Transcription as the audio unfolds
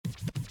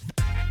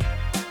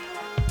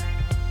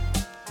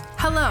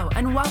Hello,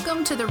 and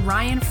welcome to the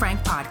Ryan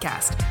Frank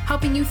Podcast,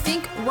 helping you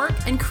think, work,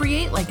 and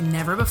create like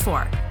never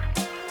before.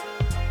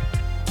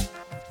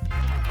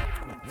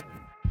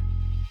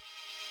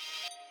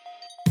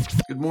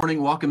 Good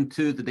morning. Welcome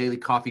to the Daily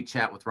Coffee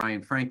Chat with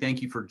Ryan Frank.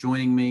 Thank you for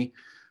joining me.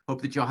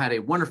 Hope that y'all had a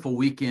wonderful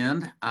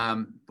weekend.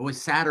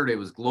 Saturday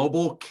was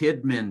Global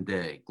Kidmin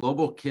Day.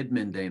 Global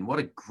Kidmin Day, and what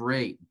a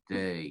great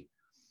day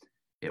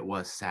it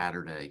was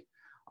Saturday.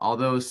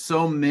 Although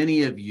so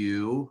many of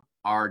you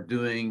are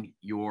doing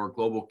your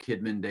Global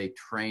Kidmin Day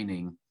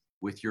training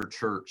with your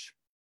church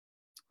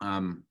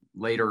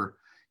later,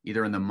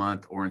 either in the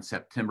month or in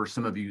September,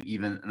 some of you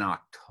even in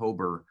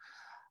October.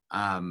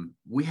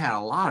 We had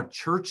a lot of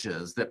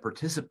churches that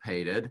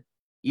participated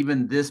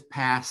even this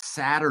past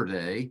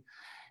Saturday.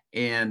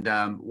 And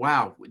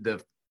wow,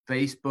 the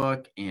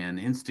Facebook and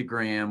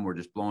Instagram were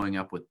just blowing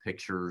up with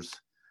pictures.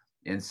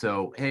 And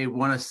so, hey,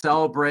 want to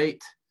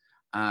celebrate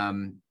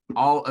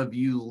all of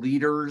you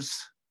leaders.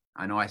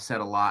 I know I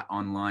said a lot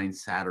online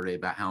Saturday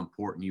about how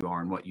important you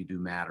are and what you do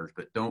matters,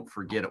 but don't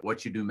forget it.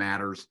 What you do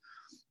matters,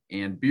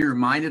 and be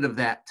reminded of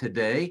that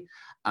today.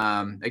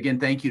 Again,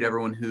 thank you to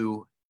everyone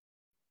who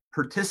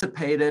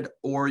participated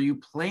or you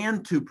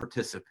plan to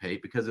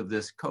participate because of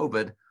this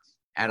COVID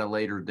at a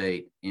later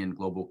date in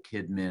Global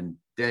Kidmin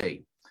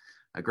Day.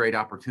 A great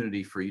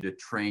opportunity for you to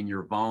train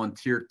your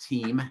volunteer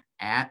team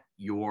at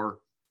your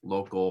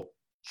local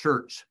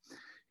church.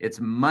 It's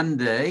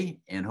Monday,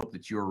 and hope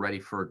that you are ready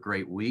for a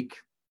great week.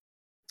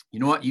 You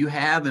know what? You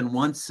have, in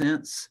one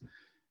sense,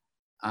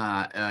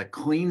 a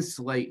clean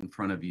slate in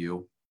front of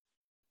you.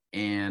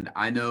 And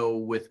I know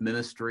with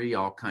ministry,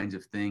 all kinds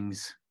of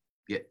things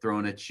get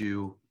thrown at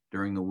you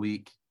during the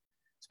week,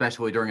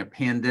 especially during a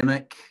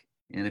pandemic.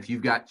 And if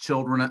you've got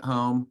children at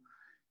home,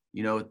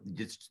 you know,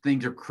 just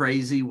things are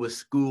crazy with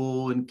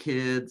school and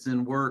kids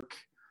and work.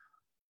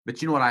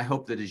 But you know what? I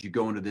hope that as you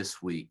go into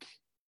this week,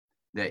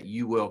 that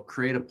you will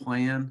create a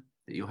plan,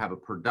 that you'll have a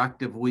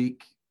productive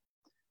week,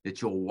 that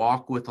you'll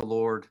walk with the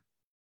Lord,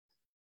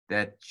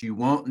 that you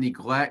won't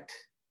neglect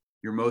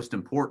your most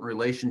important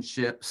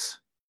relationships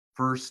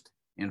first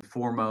and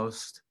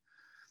foremost.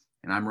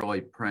 And I'm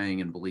really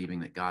praying and believing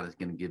that God is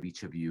going to give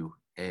each of you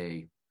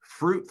a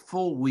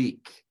fruitful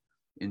week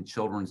in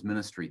children's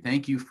ministry.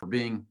 Thank you for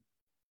being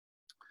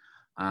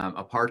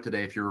a part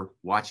today. If you're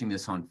watching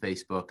this on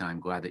Facebook, I'm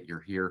glad that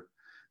you're here.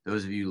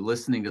 Those of you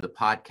listening to the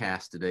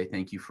podcast today,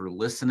 thank you for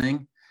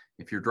listening.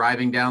 If you're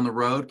driving down the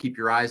road, keep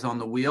your eyes on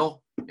the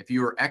wheel. If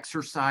you are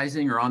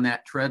exercising or on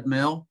that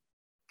treadmill,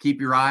 keep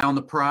your eye on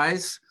the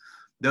prize.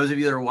 Those of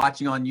you that are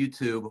watching on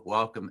YouTube,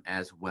 welcome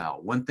as well.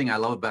 One thing I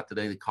love about the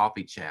Daily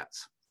Coffee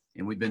Chats,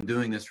 and we've been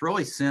doing this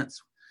really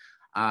since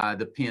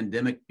the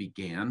pandemic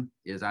began,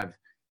 is I've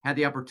had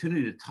the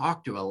opportunity to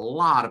talk to a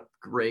lot of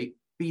great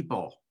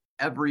people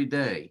every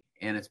day,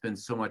 and it's been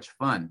so much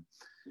fun.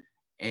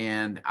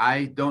 And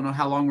I don't know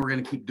how long we're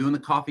going to keep doing the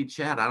coffee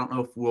chat. I don't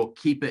know if we'll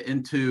keep it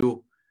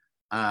into,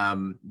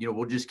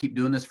 we'll just keep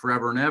doing this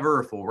forever and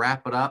ever, if we'll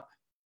wrap it up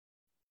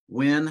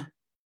when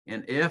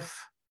and if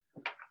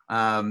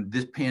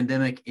this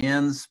pandemic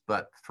ends.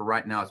 But for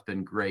right now, it's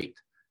been great.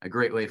 A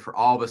great way for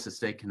all of us to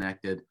stay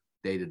connected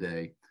day to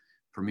day,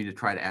 for me to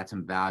try to add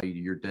some value to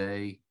your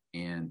day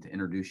and to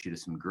introduce you to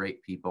some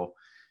great people.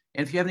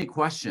 And if you have any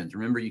questions,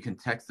 remember you can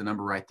text the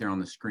number right there on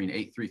the screen,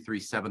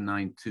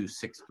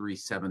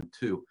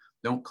 833-792-6372.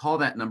 Don't call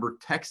that number,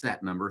 text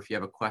that number if you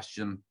have a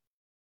question,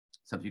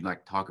 something you'd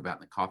like to talk about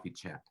in the coffee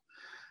chat.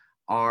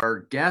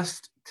 Our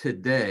guest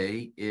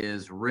today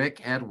is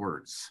Rick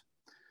Edwards.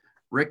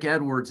 Rick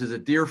Edwards is a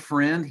dear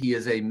friend. He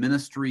is a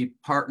ministry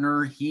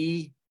partner.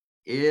 He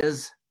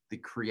is the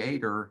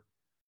creator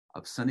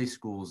of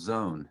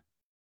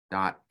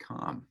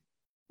SundaySchoolZone.com.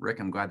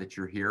 Rick, I'm glad that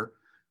you're here.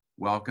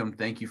 Welcome.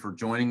 Thank you for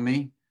joining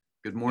me.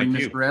 Good morning,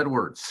 Mr.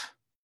 Edwards.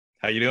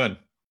 How you doing?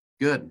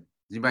 Good. Has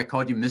anybody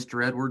called you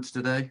Mr. Edwards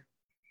today?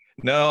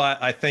 No,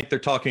 I think they're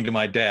talking to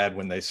my dad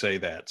when they say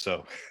that.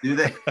 So do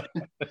they?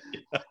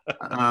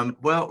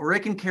 Well,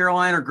 Rick and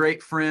Caroline are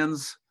great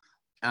friends.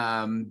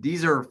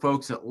 These are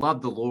folks that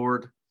love the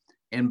Lord.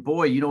 And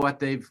boy, you know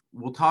what?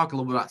 We'll talk a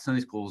little bit about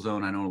Sunday School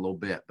Zone, I know in a little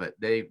bit, but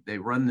they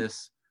run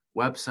this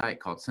website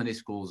called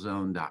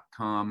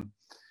SundaySchoolZone.com.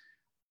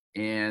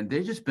 And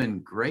they've just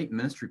been great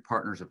ministry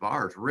partners of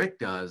ours. Rick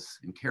does,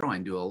 and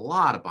Caroline do a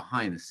lot of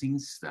behind the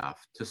scenes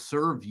stuff to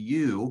serve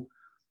you,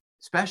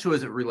 especially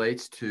as it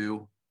relates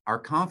to our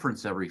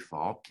conference every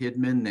fall,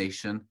 Kidmin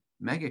Nation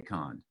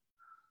MegaCon.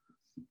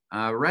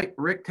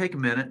 Rick, take a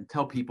minute and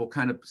tell people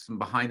kind of some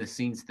behind the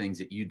scenes things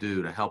that you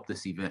do to help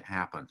this event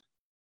happen.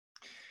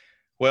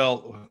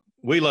 Well,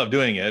 we love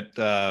doing it.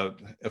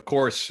 Of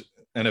course,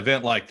 an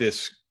event like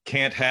this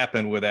can't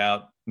happen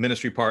without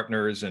ministry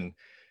partners and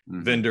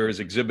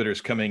vendors,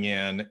 exhibitors coming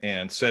in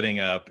and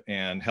setting up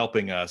and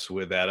helping us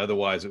with that.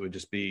 Otherwise, it would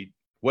just be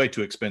way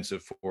too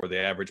expensive for the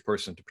average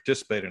person to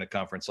participate in a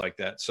conference like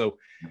that. So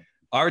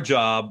our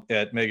job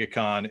at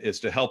MegaCon is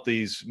to help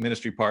these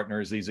ministry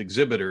partners, these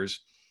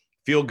exhibitors,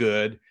 feel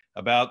good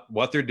about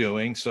what they're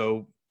doing.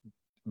 So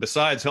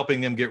besides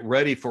helping them get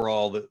ready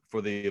for the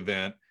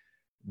event,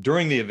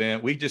 during the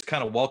event, we just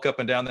kind of walk up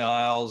and down the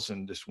aisles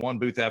and just one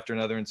booth after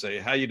another and say,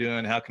 how you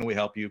doing? How can we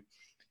help you?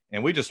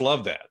 And we just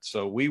love that.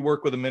 So we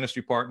work with the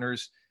ministry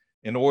partners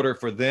in order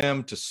for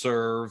them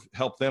to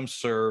help them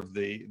serve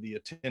the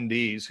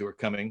attendees who are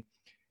coming.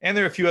 And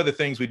there are a few other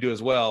things we do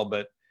as well,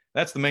 but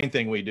that's the main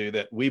thing we do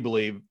that we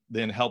believe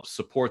then helps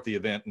support the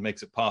event and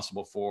makes it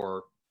possible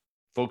for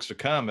folks to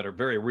come at a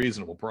very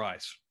reasonable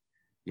price.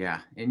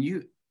 Yeah. And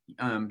y'all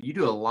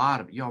do a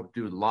lot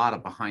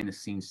of behind the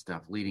scenes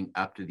stuff leading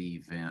up to the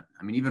event.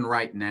 I mean, even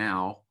right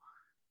now,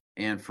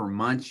 and for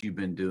months you've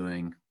been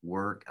doing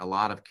work, a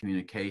lot of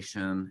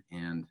communication,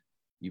 and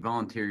you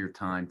volunteer your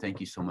time. Thank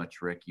you so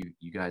much, Rick.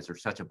 You guys are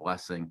such a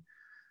blessing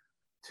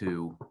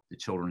to the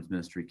children's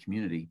ministry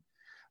community.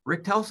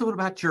 Rick, tell us a little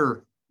about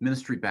your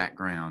ministry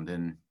background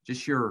and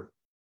just your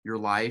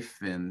life,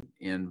 and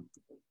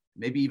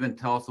maybe even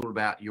tell us a little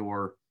about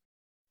your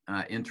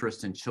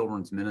interest in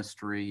children's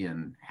ministry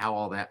and how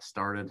all that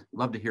started.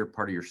 Love to hear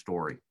part of your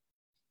story.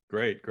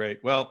 Great.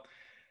 Well,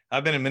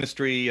 I've been in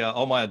ministry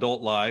all my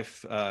adult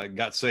life.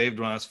 Got saved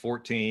when I was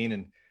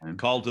 14 and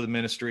called to the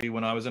ministry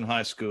when I was in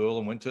high school,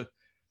 and went to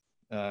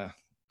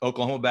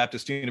Oklahoma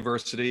Baptist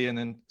University and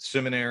then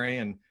seminary,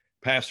 and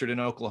pastored in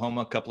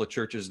Oklahoma, a couple of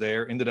churches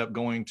there. Ended up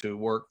going to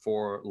work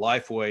for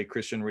Lifeway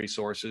Christian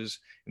Resources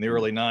in the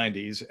early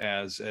 90s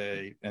as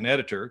an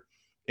editor.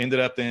 Ended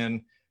up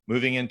then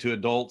moving into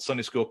adult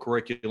Sunday school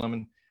curriculum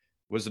and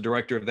was the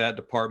director of that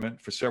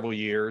department for several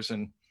years.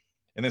 And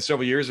then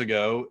several years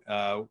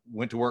ago,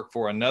 went to work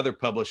for another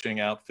publishing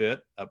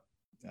outfit, a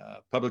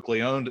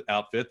publicly owned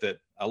outfit that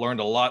I learned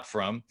a lot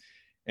from.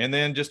 And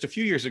then just a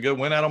few years ago,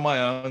 went out on my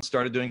own,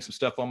 started doing some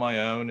stuff on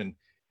my own, and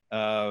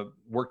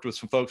worked with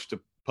some folks to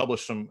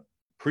publish some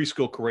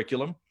preschool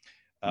curriculum.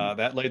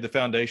 That laid the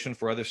foundation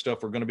for other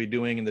stuff we're going to be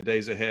doing in the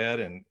days ahead,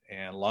 and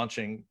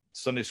launching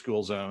Sunday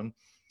School Zone.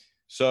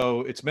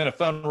 So it's been a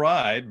fun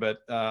ride,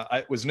 but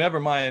it was never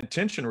my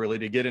intention really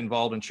to get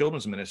involved in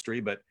children's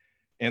ministry. But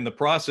in the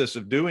process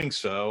of doing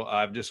so,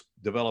 I've just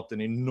developed an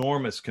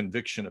enormous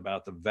conviction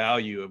about the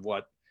value of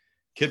what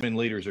Kidmin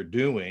leaders are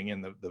doing,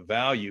 and the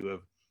value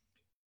of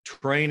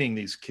training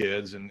these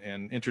kids and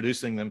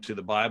introducing them to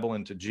the Bible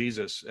and to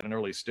Jesus at an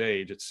early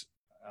stage.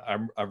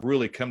 I've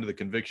really come to the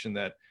conviction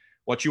that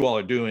what you all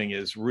are doing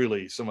is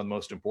really some of the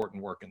most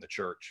important work in the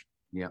church.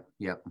 Yep.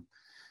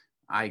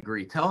 I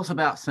agree. Tell us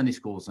about Sunday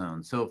School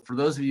Zone. So for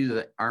those of you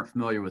that aren't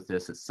familiar with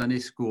this, it's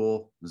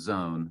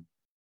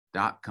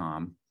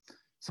sundayschoolzone.com.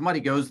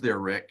 Somebody goes there,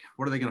 Rick,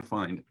 what are they going to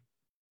find?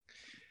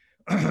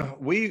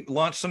 We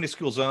launched Sunday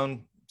School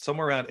Zone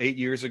somewhere around 8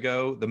 years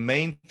ago. The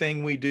main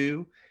thing we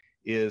do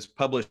is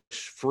publish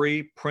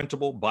free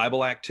printable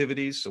Bible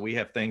activities. So we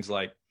have things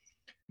like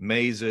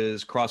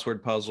mazes,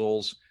 crossword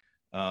puzzles,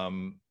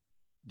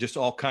 just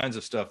all kinds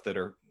of stuff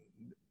they're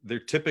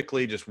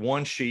typically just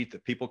one sheet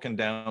that people can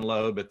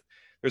download, but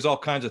there's all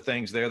kinds of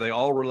things there. They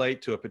all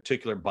relate to a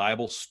particular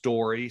Bible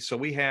story. So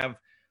we have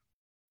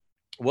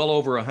well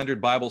over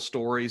 100 Bible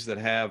stories that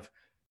have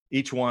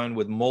each one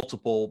with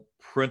multiple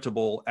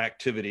printable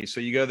activities. So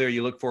you go there,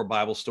 you look for a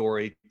Bible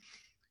story,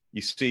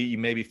 you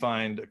maybe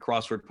find a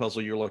crossword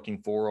puzzle you're looking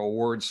for, or a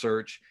word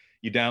search,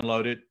 you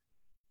download it,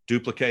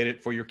 duplicate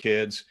it for your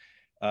kids.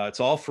 It's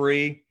all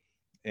free,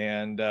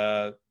 and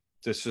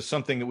this is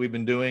something that we've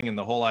been doing, and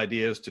the whole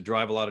idea is to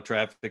drive a lot of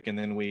traffic, and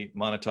then we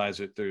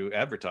monetize it through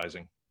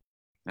advertising.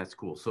 That's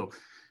cool. So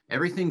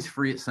everything's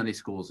free at Sunday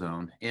School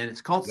Zone, and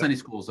it's called Sunday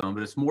School Zone,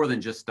 but it's more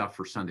than just stuff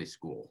for Sunday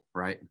school,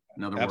 right?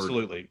 In other words.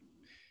 Absolutely.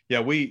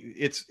 Yeah,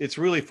 it's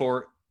really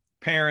for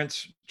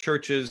parents,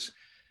 churches,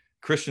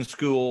 Christian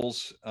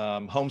schools,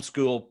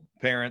 homeschool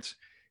parents,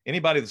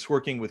 anybody that's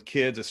working with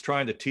kids that's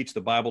trying to teach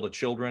the Bible to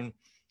children.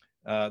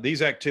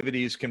 These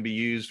activities can be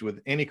used with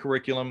any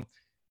curriculum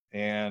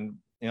and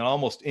in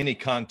almost any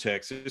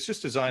context. It's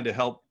just designed to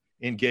help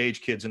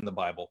engage kids in the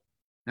Bible.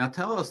 Now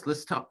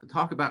let's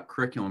talk about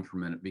curriculum for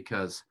a minute,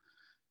 because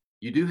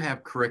you do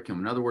have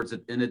curriculum. In other words,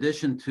 in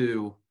addition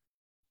to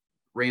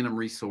random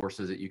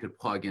resources that you could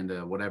plug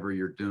into whatever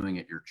you're doing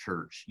at your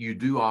church, you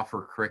do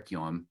offer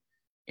curriculum,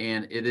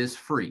 and it is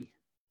free.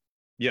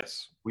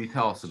 Yes. Will you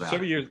tell us about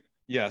it?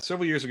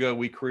 Several years ago,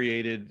 we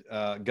created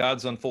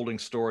God's Unfolding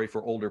Story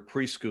for older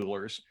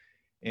preschoolers.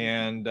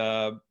 And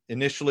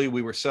initially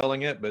we were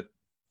selling it, but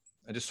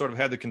I just sort of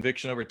had the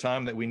conviction over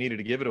time that we needed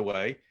to give it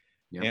away.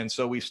 Yep. And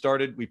so we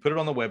put it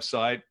on the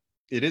website.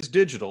 It is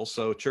digital,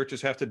 so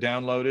churches have to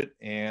download it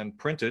and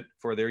print it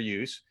for their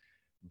use,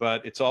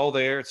 but it's all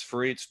there. It's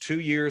free. It's 2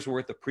 years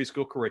worth of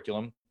preschool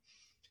curriculum.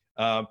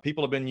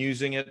 People have been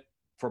using it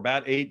for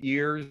about 8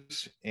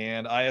 years,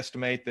 and I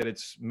estimate that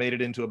it's made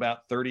it into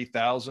about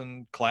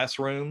 30,000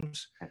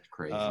 classrooms. That's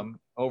crazy.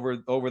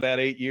 Over that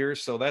 8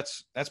 years. So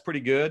that's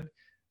pretty good.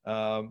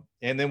 And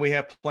then we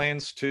have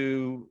plans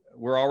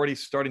we're already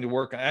starting to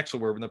work. Actually,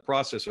 we're in the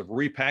process of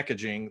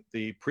repackaging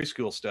the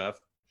preschool stuff,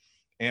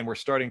 and we're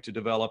starting to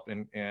develop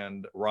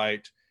and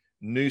write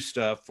new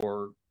stuff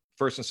for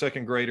first and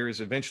second graders.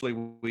 Eventually,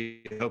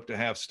 we hope to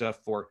have stuff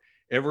for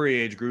every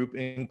age group,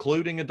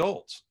 including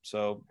adults.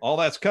 So all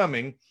that's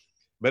coming.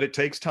 but it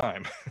takes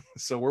time.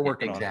 So we're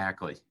working on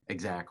it.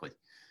 Exactly.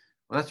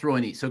 Well, that's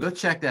really neat. So go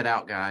check that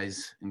out,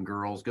 guys and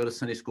girls. Go to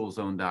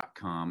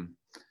SundaySchoolZone.com.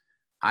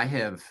 I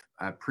have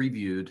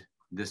previewed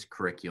this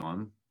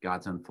curriculum,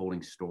 God's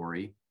Unfolding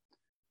Story.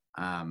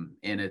 And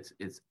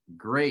it's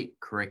great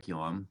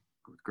curriculum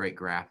with great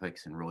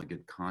graphics and really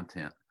good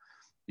content.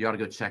 You ought to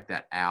go check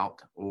that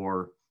out.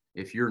 Or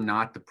if you're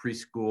not the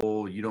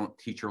preschool, you don't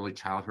teach early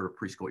childhood or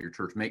preschool at your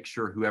church, make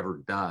sure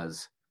whoever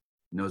does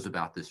knows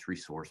about this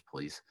resource,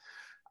 please.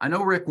 I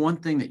know, Rick, one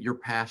thing that you're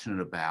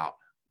passionate about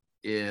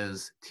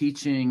is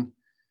teaching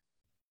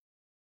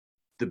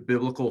the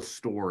biblical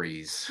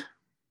stories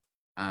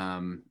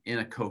in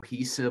a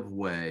cohesive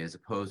way, as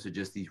opposed to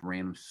just these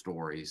random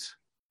stories.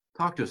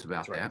 Talk to us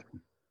about that.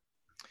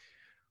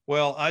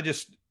 Well, I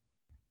just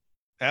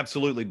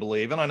absolutely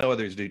believe, and I know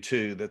others do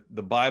too, that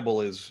the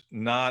Bible is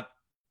not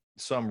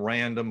some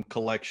random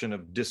collection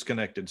of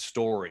disconnected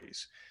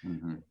stories,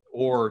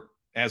 or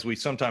as we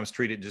sometimes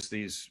treat it, just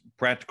these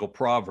practical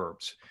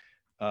proverbs.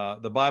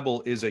 The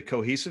Bible is a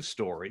cohesive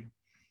story,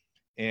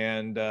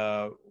 and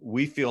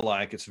we feel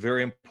like it's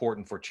very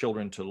important for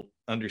children to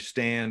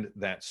understand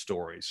that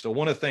story. So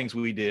one of the things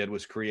we did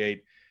was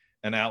create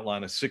an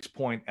outline, a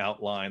 6-point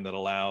outline that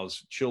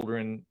allows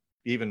children,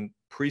 even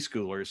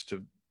preschoolers,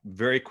 to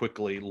very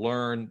quickly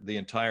learn the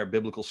entire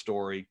biblical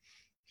story.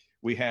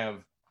 We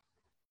have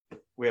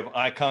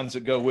icons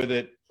that go with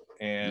it,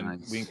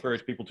 and we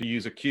encourage people to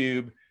use a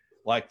cube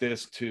like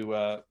this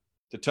to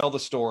tell the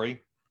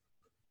story.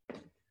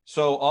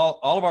 So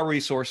all of our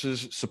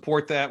resources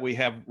support that. We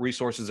have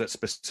resources that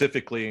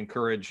specifically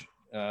encourage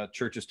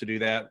churches to do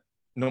that.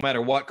 No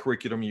matter what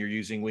curriculum you're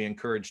using, we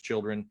encourage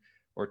children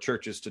or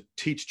churches to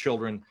teach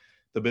children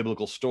the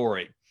biblical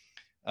story.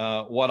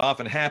 What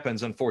often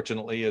happens,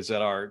 unfortunately, is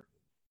that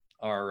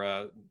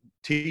our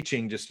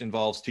teaching just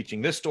involves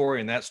teaching this story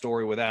and that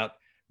story without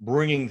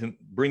bringing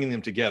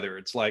them together.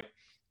 It's like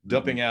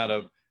dumping out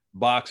a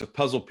box of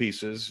puzzle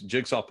pieces,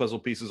 jigsaw puzzle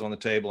pieces on the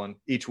table, and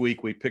each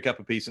week we pick up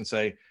a piece and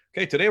say,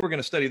 okay, today we're going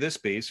to study this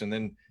piece, and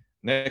then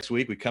next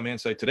week we come in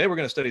and say, today we're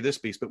going to study this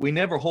piece, but we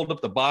never hold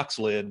up the box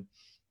lid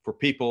for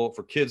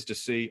kids to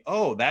see,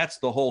 oh, that's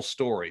the whole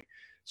story.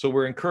 So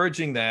we're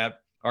encouraging that.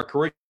 Our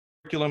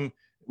curriculum,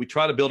 we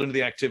try to build into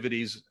the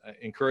activities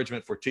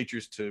encouragement for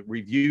teachers to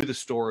review the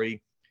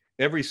story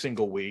every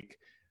single week.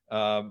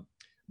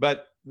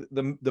 But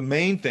the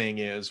main thing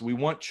is we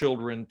want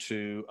children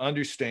to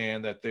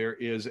understand that there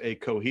is a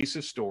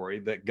cohesive story,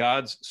 that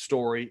God's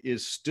story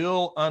is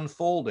still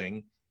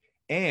unfolding.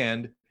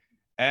 And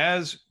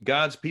as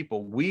God's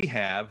people,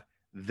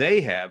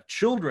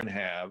 children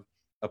have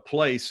a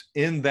place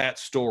in that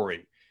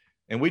story.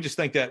 And we just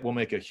think that will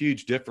make a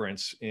huge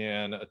difference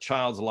in a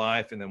child's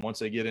life. And then once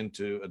they get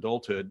into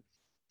adulthood,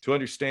 to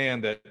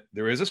understand that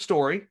there is a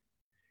story,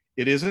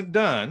 it isn't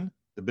done,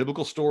 the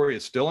biblical story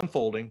is still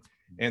unfolding,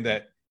 and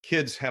that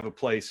kids have a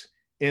place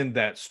in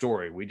that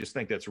story. We just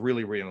think that's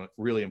really, really,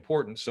 really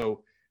important.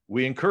 So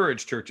we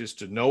encourage churches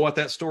to know what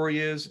that story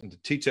is and to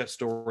teach that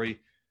story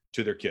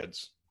to their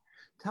kids.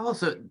 Tell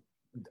us,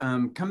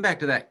 come back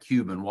to that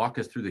cube and walk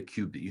us through the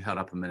cube that you held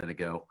up a minute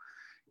ago.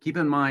 Keep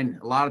in mind,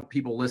 a lot of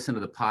people listen to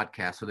the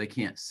podcast, so they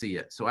can't see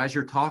it. So as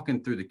you're talking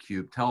through the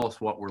cube, tell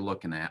us what we're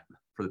looking at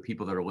for the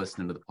people that are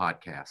listening to the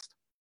podcast.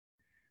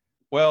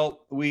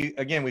 Well, we've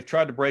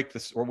tried to break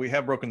this, or we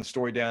have broken the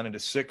story down into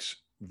 6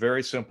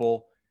 very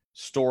simple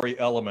story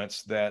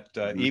elements that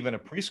even a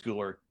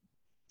preschooler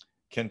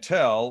can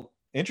tell.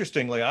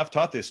 Interestingly, I've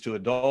taught this to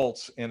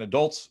adults, and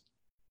adults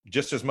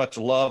just as much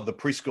love the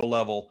preschool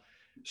level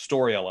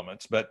story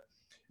elements. But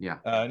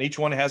and each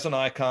one has an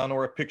icon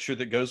or a picture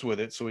that goes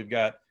with it. So we've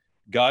got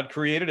God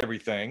created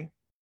everything.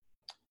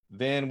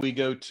 Then we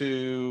go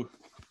to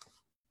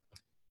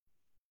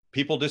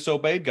people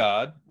disobeyed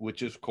God,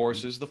 which of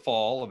course is the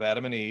fall of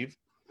Adam and Eve.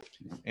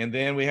 And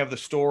then we have the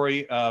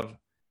story of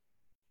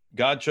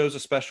God chose a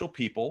special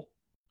people,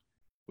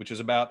 which is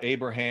about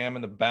Abraham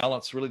and the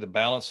balance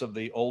of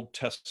the Old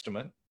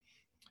Testament,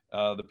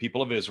 the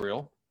people of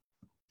Israel.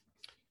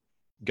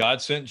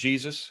 God sent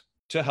Jesus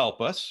to help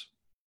us,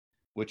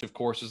 which of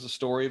course is the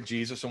story of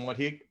Jesus and what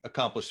he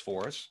accomplished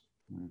for us.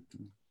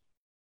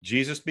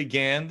 Jesus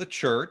began the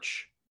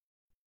church.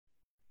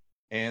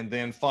 And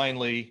then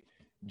finally,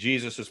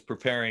 Jesus is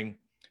preparing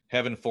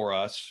heaven for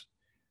us.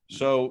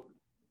 So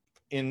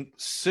in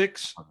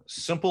 6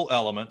 simple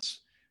elements,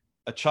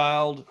 a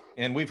child,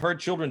 and we've heard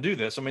children do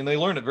this. I mean, they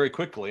learn it very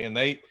quickly, and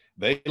they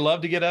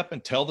love to get up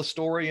and tell the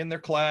story in their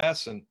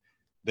class, and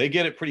they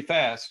get it pretty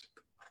fast.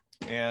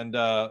 And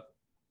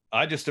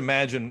I just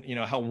imagine,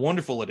 how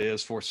wonderful it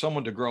is for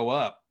someone to grow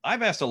up.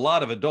 I've asked a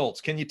lot of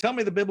adults, can you tell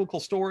me the biblical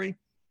story?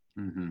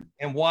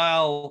 And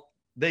while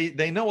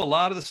they know a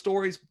lot of the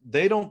stories,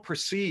 they don't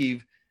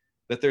perceive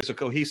that there's a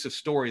cohesive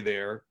story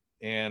there.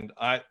 And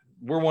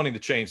we're wanting to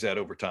change that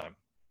over time.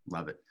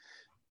 Love it.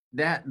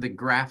 The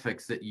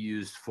graphics that you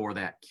used for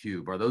that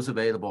cube, are those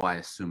available, I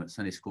assume, at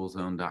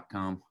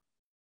SundaySchoolZone.com?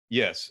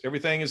 Yes,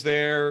 everything is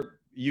there.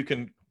 You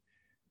can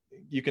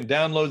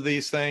download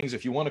these things.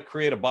 If you want to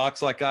create a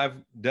box like I've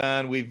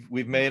done,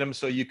 we've made them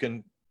so you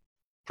can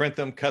print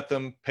them, cut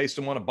them, paste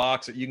them on a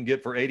box that you can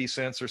get for 80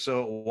 cents or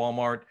so at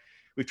Walmart.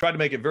 We've tried to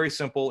make it very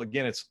simple.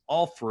 Again, it's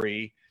all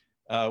free.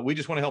 We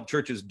just want to help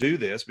churches do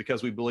this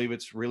because we believe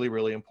it's really,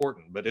 really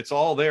important, but it's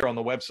all there on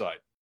the website.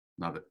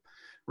 Love it.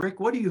 Rick,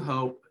 what do you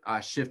hope,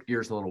 shift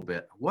gears a little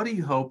bit, what do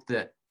you hope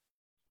that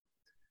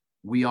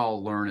we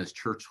all learn as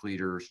church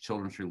leaders,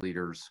 children's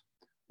leaders,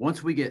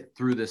 once we get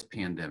through this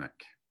pandemic?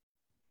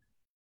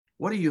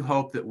 What do you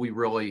hope that we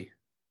really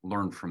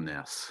learn from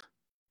this?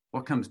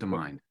 What comes to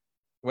mind?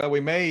 Well,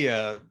 we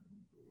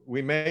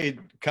may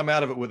come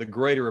out of it with a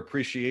greater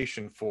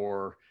appreciation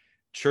for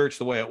church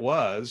the way it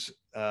was,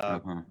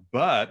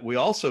 but we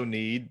also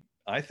need,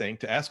 I think,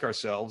 to ask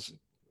ourselves,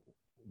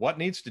 what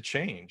needs to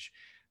change?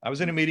 I was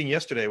in a meeting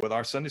yesterday with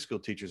our Sunday school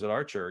teachers at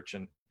our church,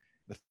 and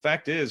the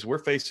fact is we're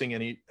facing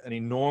an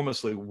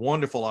enormously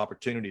wonderful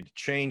opportunity to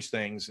change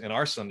things in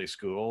our Sunday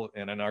school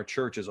and in our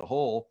church as a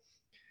whole,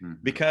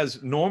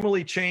 because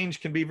normally change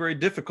can be very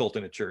difficult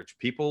in a church.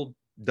 People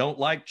don't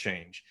like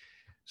change.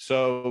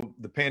 So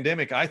the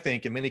pandemic, I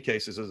think, in many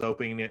cases is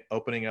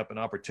opening up an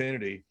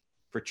opportunity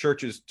for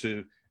churches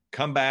to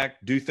come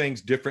back, do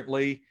things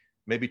differently,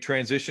 maybe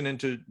transition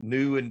into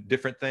new and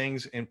different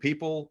things. And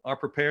people are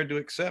prepared to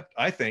accept,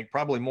 I think,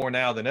 probably more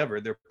now than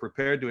ever, they're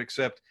prepared to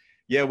accept,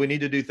 yeah, we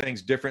need to do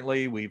things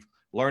differently. We've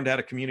learned how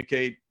to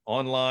communicate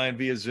online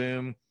via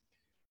Zoom.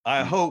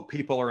 I hope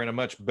people are in a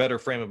much better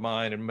frame of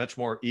mind and much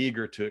more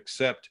eager to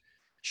accept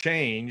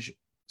change,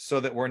 so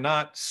that we're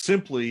not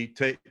simply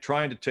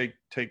trying to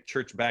take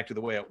church back to the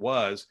way it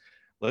was.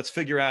 Let's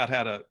figure out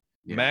how to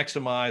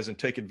maximize and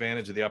take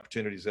advantage of the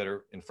opportunities that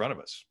are in front of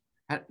us.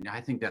 I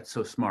think that's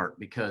so smart,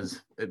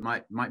 because it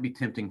might be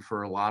tempting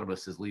for a lot of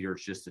us as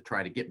leaders just to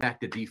try to get back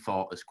to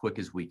default as quick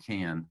as we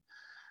can.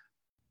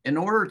 In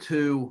order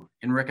to,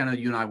 and Rick, I know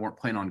you and I weren't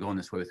planning on going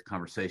this way with the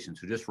conversation,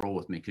 so just roll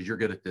with me because you're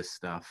good at this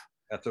stuff.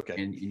 That's okay.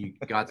 And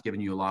God's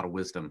given you a lot of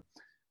wisdom.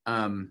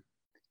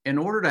 In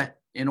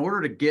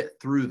order to get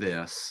through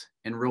this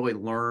and really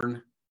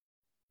learn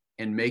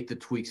and make the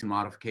tweaks and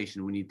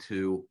modifications we need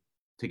to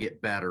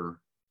get better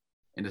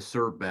and to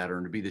serve better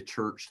and to be the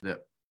church that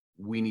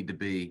we need to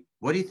be,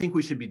 what do you think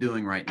we should be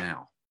doing right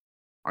now?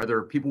 Are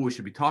there people we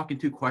should be talking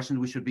to, questions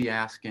we should be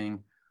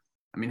asking?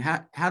 I mean,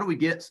 how do we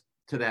get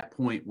to that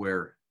point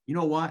where, you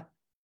know what,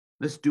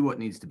 let's do what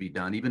needs to be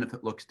done, even if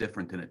it looks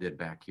different than it did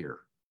back here?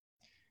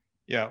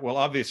 Yeah, well,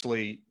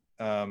 obviously,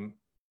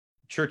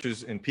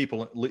 churches and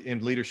people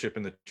in leadership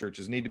in the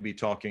churches need to be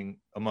talking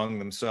among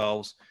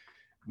themselves.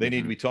 They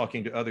need to be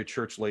talking to other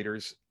church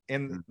leaders.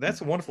 And that's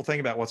the wonderful thing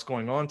about what's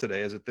going on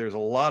today, is that there's a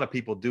lot of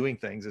people doing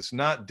things. It's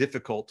not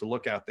difficult to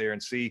look out there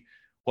and see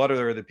what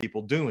are the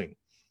people doing.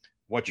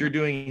 What you're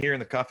doing here in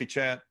the coffee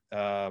chat,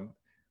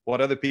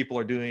 what other people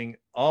are doing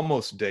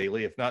almost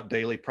daily, if not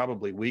daily,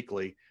 probably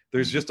weekly.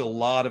 There's just a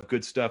lot of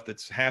good stuff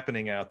that's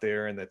happening out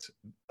there and that's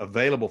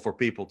available for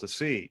people to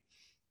see.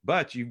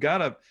 But you've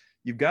got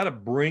to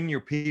bring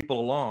your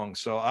people along.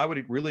 So I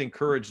would really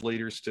encourage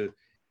leaders to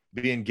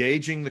be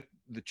engaging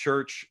the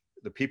church,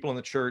 the people in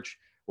the church.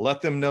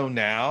 Let them know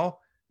now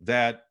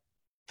that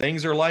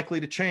things are likely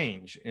to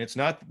change. And it's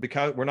not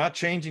because we're not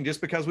changing just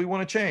because we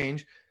want to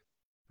change,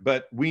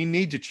 but we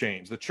need to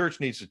change. The church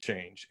needs to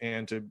change,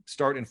 and to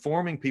start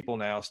informing people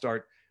now,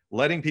 start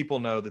letting people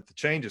know that the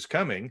change is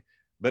coming,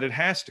 but it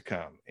has to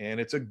come, and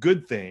it's a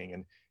good thing,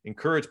 and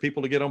encourage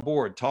people to get on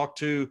board. Talk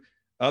to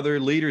other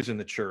leaders in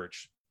the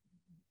church,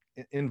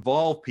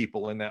 involve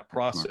people in that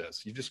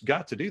process. You just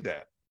got to do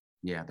that.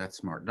 Yeah, that's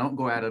smart. Don't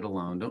go at it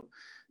alone.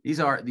 These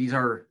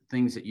are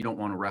things that you don't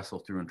want to wrestle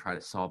through and try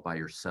to solve by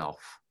yourself.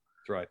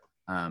 That's right.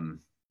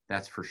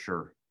 That's for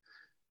sure.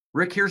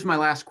 Rick, here's my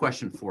last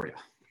question for you.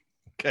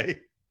 Okay.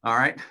 All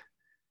right.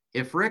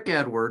 If Rick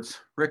Edwards,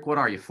 Rick, what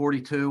are you,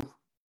 42?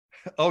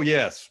 Oh,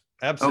 yes,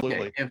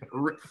 absolutely. Okay. If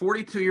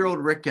 42-year-old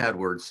Rick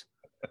Edwards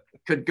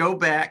could go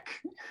back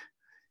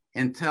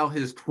and tell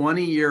his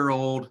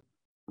 20-year-old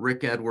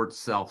Rick Edwards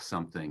self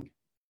something,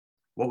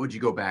 what would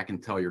you go back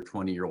and tell your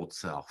 20-year-old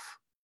self?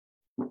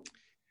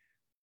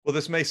 Well,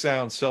 this may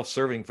sound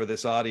self-serving for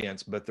this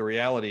audience, but the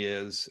reality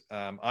is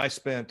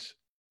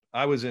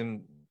I was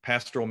in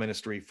pastoral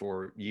ministry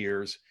for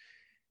years.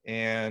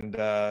 And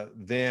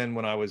then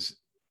when I was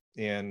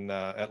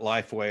at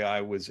Lifeway,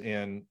 I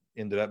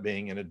ended up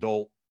being an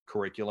adult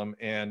curriculum.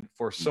 And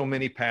for so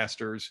many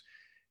pastors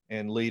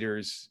and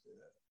leaders,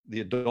 the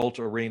adult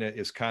arena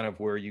is kind of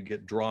where you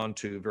get drawn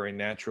to very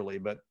naturally.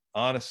 But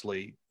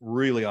honestly,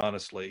 really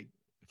honestly,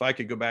 if I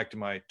could go back to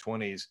my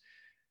 20s,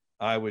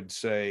 I would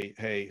say,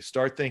 hey,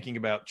 start thinking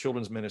about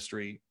children's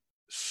ministry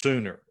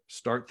sooner.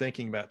 Start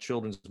thinking about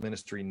children's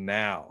ministry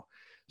now.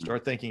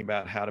 Start thinking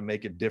about how to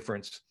make a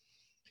difference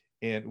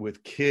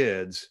with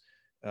kids.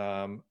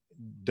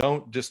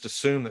 Don't just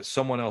assume that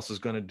someone else is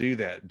going to do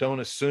that.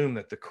 Don't assume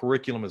that the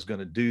curriculum is going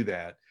to do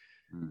that.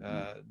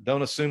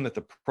 Don't assume that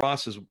the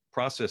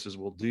processes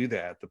will do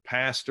that. The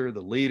pastor, the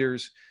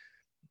leaders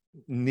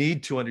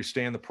need to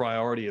understand the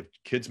priority of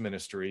kids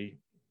ministry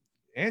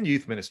and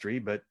youth ministry,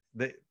 but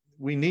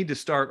we need to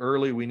start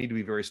early. We need to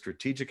be very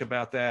strategic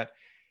about that.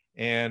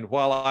 And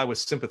while I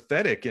was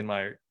sympathetic in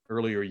my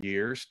earlier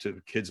years to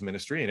kids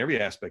ministry and every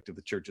aspect of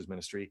the church's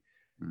ministry,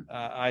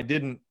 I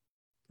didn't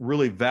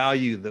really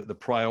value the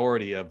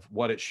priority of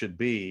what it should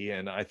be.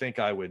 And I think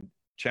I would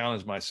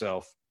challenge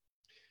myself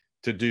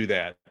to do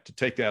that, to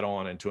take that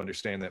on and to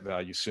understand that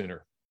value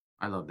sooner.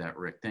 I love that,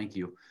 Rick. Thank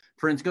you.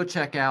 Friends, go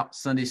check out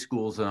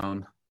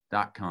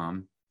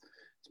sundayschoolzone.com.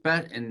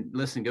 And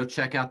listen, go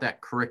check out that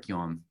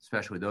curriculum,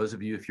 especially those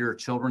of you, if you're a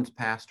children's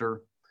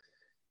pastor,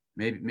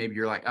 maybe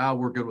you're like, oh,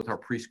 we're good with our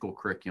preschool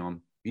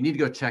curriculum. You need to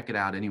go check it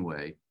out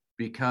anyway,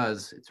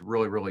 because it's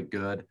really, really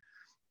good.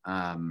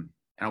 And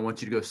I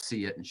want you to go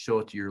see it and show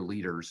it to your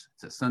leaders.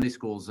 It's at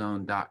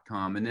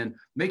sundayschoolzone.com. And then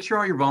make sure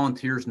all your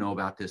volunteers know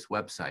about this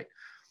website.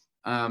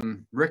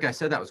 Rick, I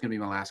said that was going to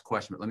be my last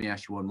question, but let me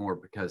ask you one more,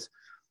 because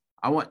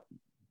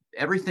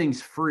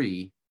everything's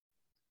free,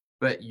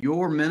 but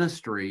your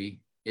ministry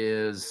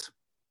is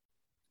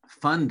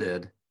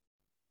funded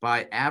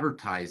by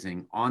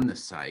advertising on the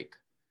site.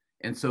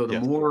 And so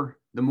the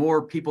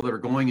more people that are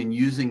going and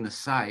using the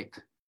site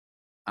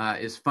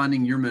is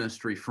funding your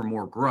ministry for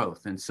more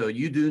growth. And so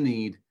you do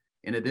need,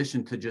 in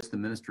addition to just the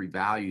ministry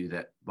value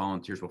that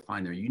volunteers will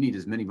find there, you need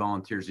as many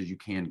volunteers as you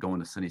can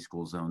going to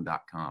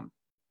SundaySchoolZone.com.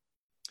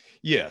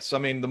 Yes. I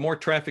mean, the more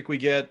traffic we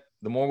get,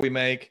 the more we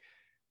make.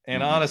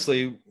 And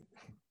honestly,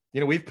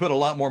 we've put a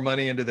lot more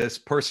money into this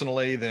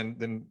personally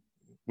than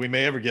we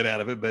may ever get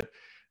out of it, but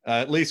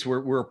at least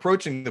we're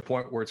approaching the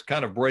point where it's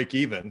kind of break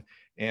even,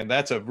 and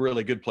that's a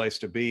really good place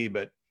to be.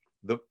 But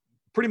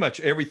pretty much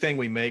everything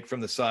we make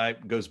from the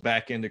site goes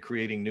back into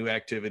creating new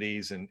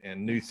activities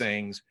and new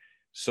things.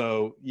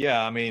 So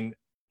yeah, I mean,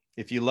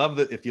 if you love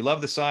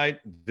the site,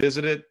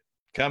 visit it,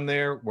 come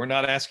there. We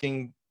don't ask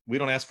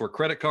for a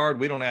credit card.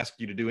 We don't ask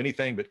you to do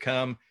anything but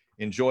come,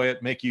 enjoy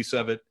it, make use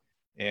of it,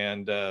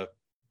 and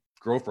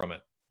grow from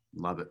it.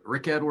 Love it.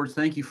 Rick Edwards,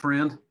 thank you,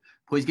 friend.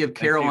 Please give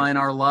Caroline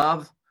our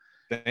love.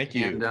 Thank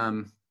you. And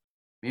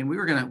man, we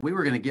were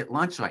gonna get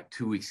lunch like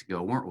 2 weeks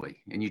ago, weren't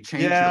we? And you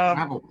changed your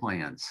travel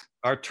plans.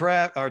 Our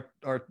trip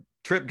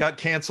got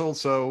canceled,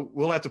 so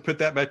we'll have to put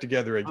that back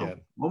together again.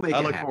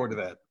 I look forward to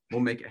that.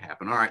 We'll make it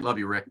happen. All right, love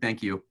you, Rick.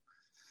 Thank you.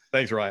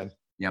 Thanks, Ryan.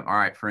 Yep. All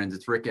right, friends.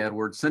 It's Rick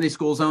Edwards.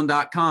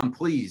 SundaySchoolZone.com.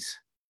 Please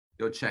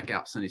go check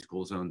out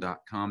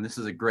SundaySchoolZone.com. This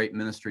is a great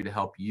ministry to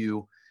help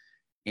you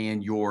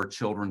and your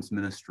children's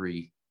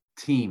ministry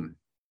team.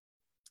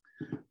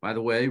 By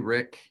the way,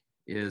 Rick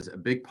is a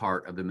big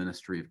part of the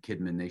ministry of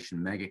Kidmin Nation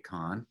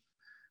MegaCon.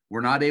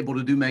 We're not able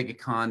to do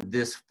MegaCon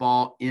this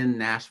fall in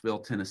Nashville,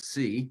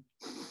 Tennessee,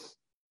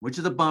 which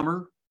is a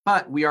bummer,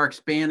 but we are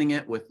expanding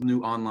it with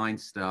new online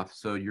stuff.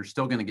 So you're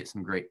still going to get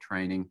some great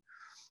training.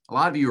 A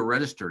lot of you are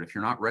registered. If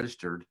you're not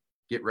registered,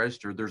 get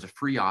registered. There's a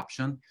free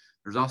option.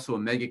 There's also a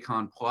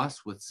MegaCon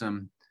Plus with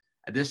some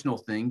additional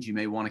things you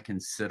may want to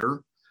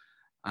consider.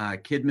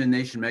 Kidmin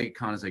Nation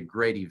MegaCon is a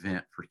great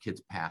event for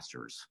kids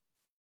pastors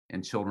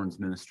and children's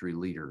ministry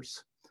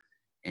leaders.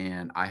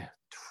 And I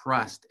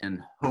trust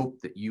and hope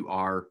that you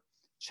are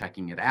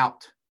checking it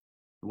out.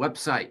 The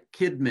website,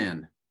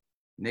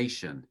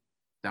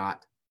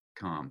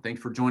 kidminnation.com.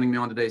 Thanks for joining me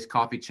on today's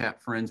Coffee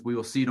Chat, friends. We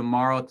will see you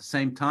tomorrow at the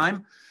same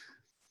time,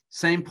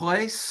 same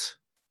place.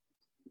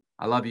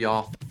 I love you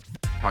all.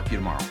 Talk to you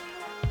tomorrow.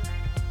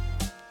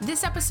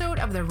 This episode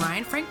of the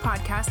Ryan Frank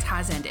Podcast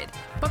has ended,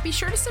 but be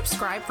sure to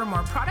subscribe for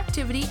more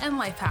productivity and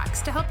life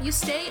hacks to help you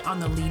stay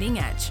on the leading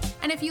edge.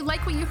 And if you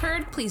like what you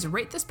heard, please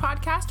rate this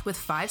podcast with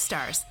 5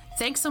 stars.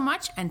 Thanks so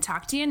much, and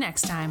talk to you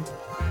next time.